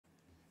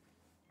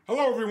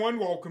Hello everyone,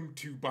 welcome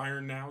to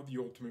Bayern Now,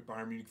 the ultimate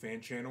Bayern Munich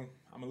fan channel.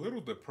 I'm a little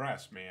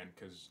depressed, man,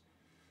 because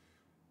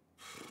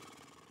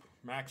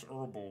Max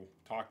Erbel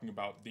talking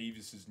about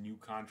Davies' new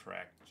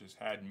contract just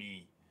had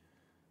me.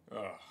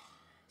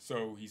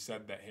 So he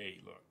said that,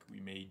 hey, look,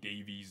 we made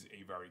Davies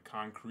a very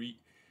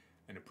concrete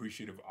and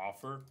appreciative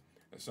offer.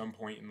 At some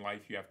point in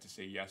life, you have to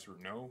say yes or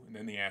no. And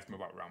then they asked him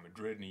about Real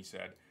Madrid, and he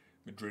said,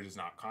 Madrid has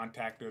not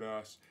contacted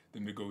us. The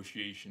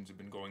negotiations have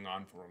been going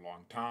on for a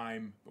long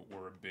time, but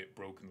were a bit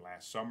broken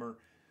last summer.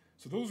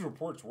 So those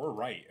reports were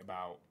right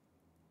about,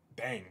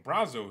 dang,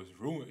 Brazo is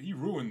he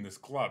ruined this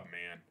club,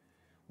 man.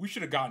 We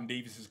should have gotten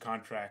Davies'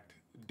 contract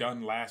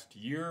done last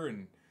year,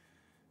 and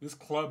this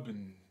club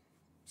in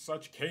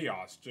such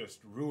chaos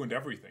just ruined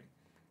everything.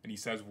 And he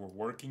says we're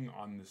working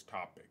on this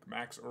topic.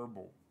 Max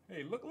Erbel.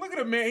 Hey, look at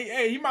him, man.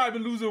 Hey, he might have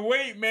been losing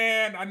weight,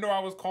 man. I know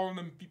I was calling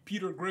him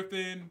Peter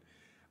Griffin.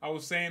 I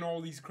was saying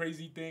all these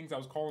crazy things. I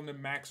was calling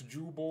him Max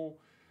Jubal.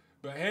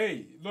 But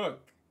hey,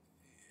 look,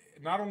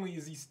 not only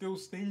is he still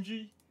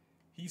stingy,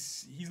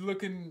 he's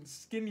looking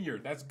skinnier.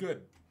 That's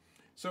good.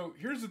 So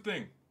here's the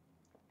thing.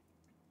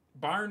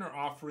 Bayern are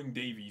offering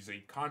Davies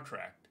a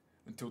contract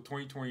until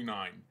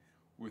 2029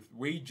 with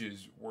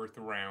wages worth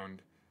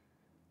around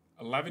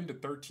 11 to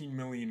 13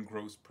 million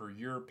gross per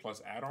year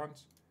plus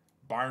add-ons.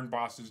 Bayern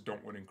bosses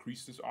don't want to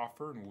increase this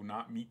offer and will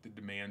not meet the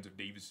demands of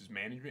Davies'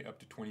 management up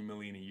to 20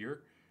 million a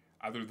year.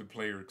 Either the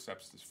player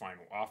accepts this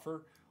final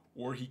offer,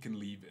 or he can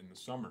leave in the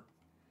summer.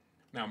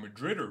 Now,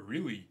 Madrid are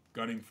really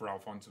gunning for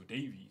Alphonso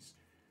Davies,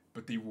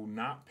 but they will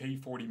not pay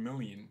 40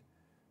 million,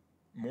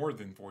 more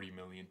than 40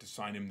 million, to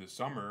sign him this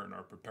summer and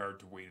are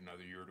prepared to wait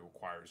another year to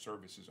acquire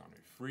services on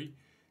a free.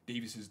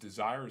 Davies'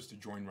 desire is to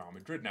join Real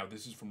Madrid. Now,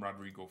 this is from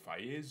Rodrigo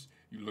Faiz.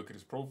 You look at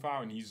his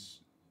profile, and he's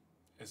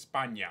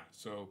España,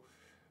 so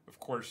of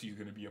course he's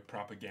going to be a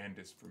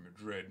propagandist for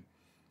Madrid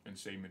and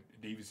say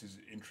Davies'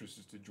 interest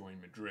is to join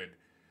Madrid.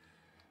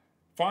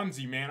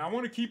 Fonzie, man, I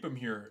want to keep him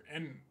here.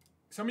 And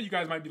some of you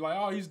guys might be like,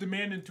 oh, he's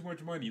demanding too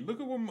much money. Look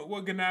at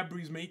what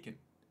Gnabry's making.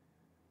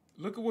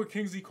 Look at what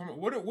Kingsley Coman...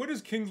 What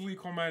has Kingsley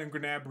Coman and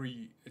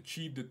Gnabry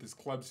achieved at this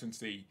club since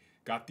they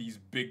got these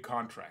big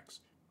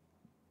contracts?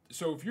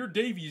 So if you're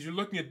Davies, you're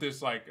looking at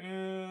this like,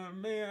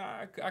 man,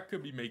 I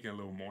could be making a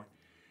little more.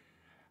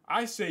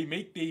 I say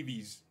make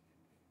Davies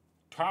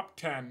top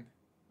 10.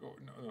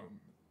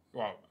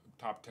 Well,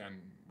 top 10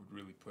 would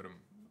really put him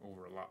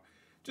over a lot.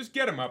 Just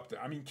get him up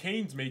there. I mean,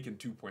 Kane's making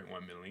 2.1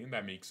 million.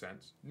 That makes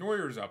sense.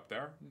 Neuer's up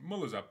there.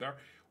 Muller's up there.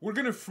 We're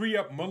going to free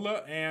up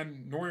Muller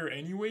and Neuer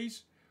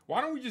anyways.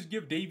 Why don't we just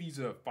give Davies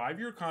a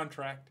 5-year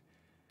contract?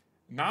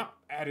 Not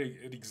at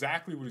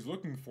exactly what he's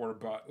looking for,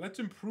 but let's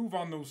improve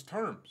on those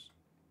terms.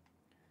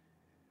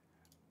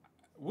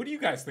 What do you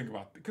guys think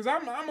about that? Because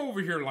I'm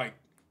over here like,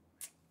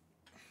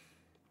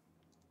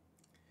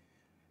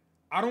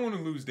 I don't want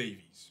to lose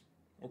Davies,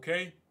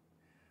 okay?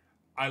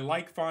 I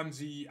like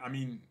Fonzie. I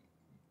mean,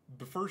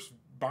 the first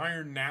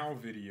BayernNow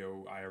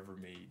video I ever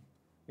made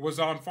was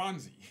on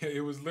Fonzie.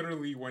 It was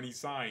literally when he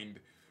signed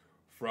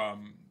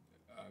from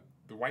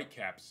the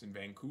Whitecaps in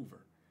Vancouver.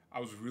 I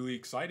was really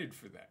excited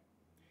for that.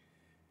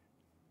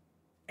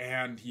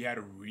 And he had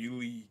a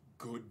really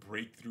good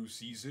breakthrough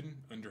season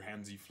under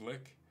Hansi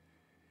Flick.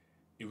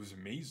 It was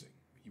amazing.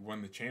 He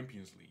won the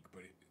Champions League,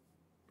 but it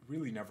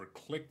really never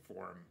clicked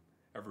for him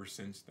ever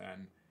since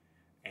then.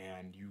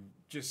 And you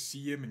just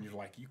see him and you're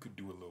like, you could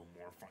do a little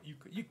more fun.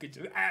 You could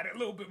just add a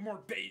little bit more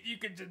bait. You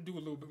could just do a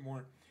little bit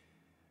more.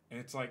 And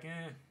it's like,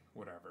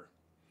 whatever.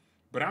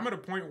 But I'm at a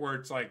point where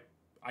it's like,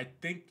 I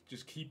think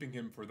just keeping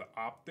him for the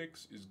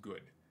optics is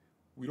good.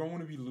 We don't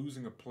want to be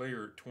losing a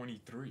player at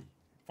 23.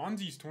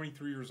 Fonzie's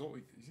 23 years old.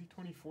 Is he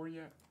 24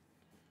 yet?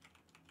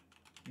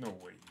 No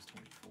way he's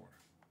 24.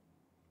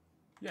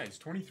 Yeah, he's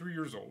 23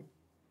 years old.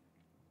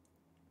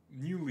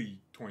 Newly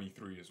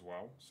 23 as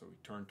well. So he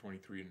turned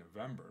 23 in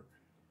November.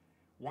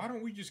 Why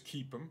don't we just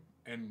keep him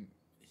and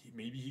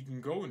maybe he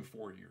can go in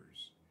 4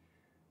 years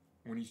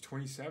when he's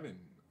 27?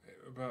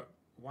 But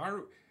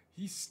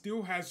he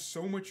still has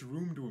so much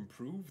room to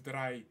improve that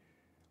I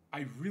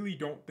really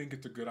don't think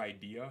it's a good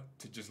idea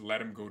to just let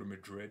him go to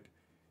Madrid,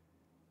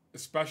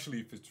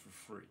 especially if it's for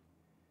free.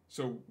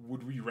 So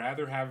would we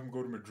rather have him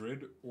go to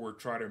Madrid or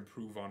try to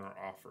improve on our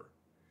offer?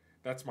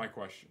 That's my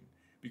question.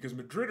 Because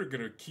Madrid are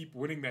going to keep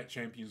winning that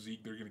Champions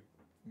League. They're going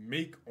to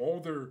make all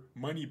their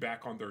money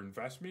back on their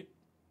investment.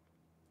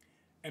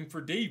 And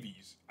for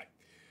Davies,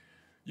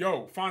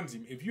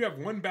 Fonzie, if you have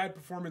one bad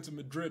performance in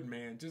Madrid,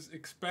 man, just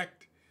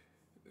expect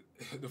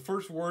the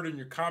first word in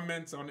your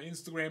comments on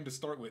Instagram to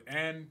start with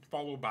N,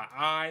 followed by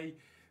I.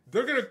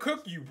 They're going to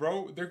cook you,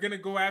 bro. They're going to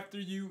go after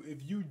you. If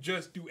you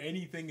just do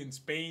anything in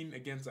Spain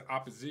against the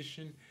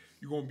opposition,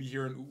 you're going to be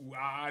hearing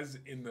ooh-ahs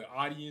in the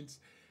audience.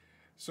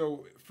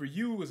 So for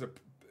you, is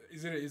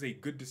a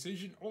good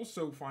decision.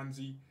 Also,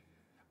 Fonzie,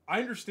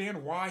 I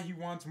understand why he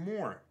wants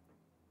more.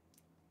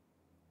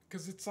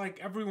 Because it's like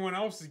everyone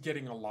else is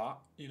getting a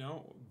lot, you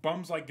know.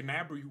 Bums like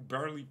Gnabry who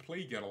barely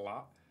play get a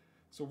lot.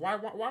 So why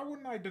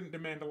wouldn't I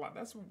demand a lot?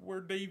 That's where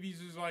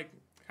Davies is like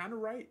kind of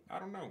right. I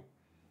don't know.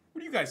 What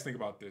do you guys think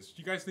about this?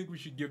 Do you guys think we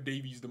should give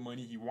Davies the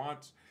money he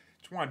wants?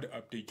 Just wanted to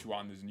update you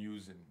on this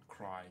news and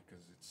cry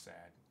because it's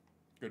sad.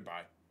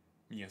 Goodbye.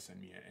 Mia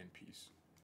and peace.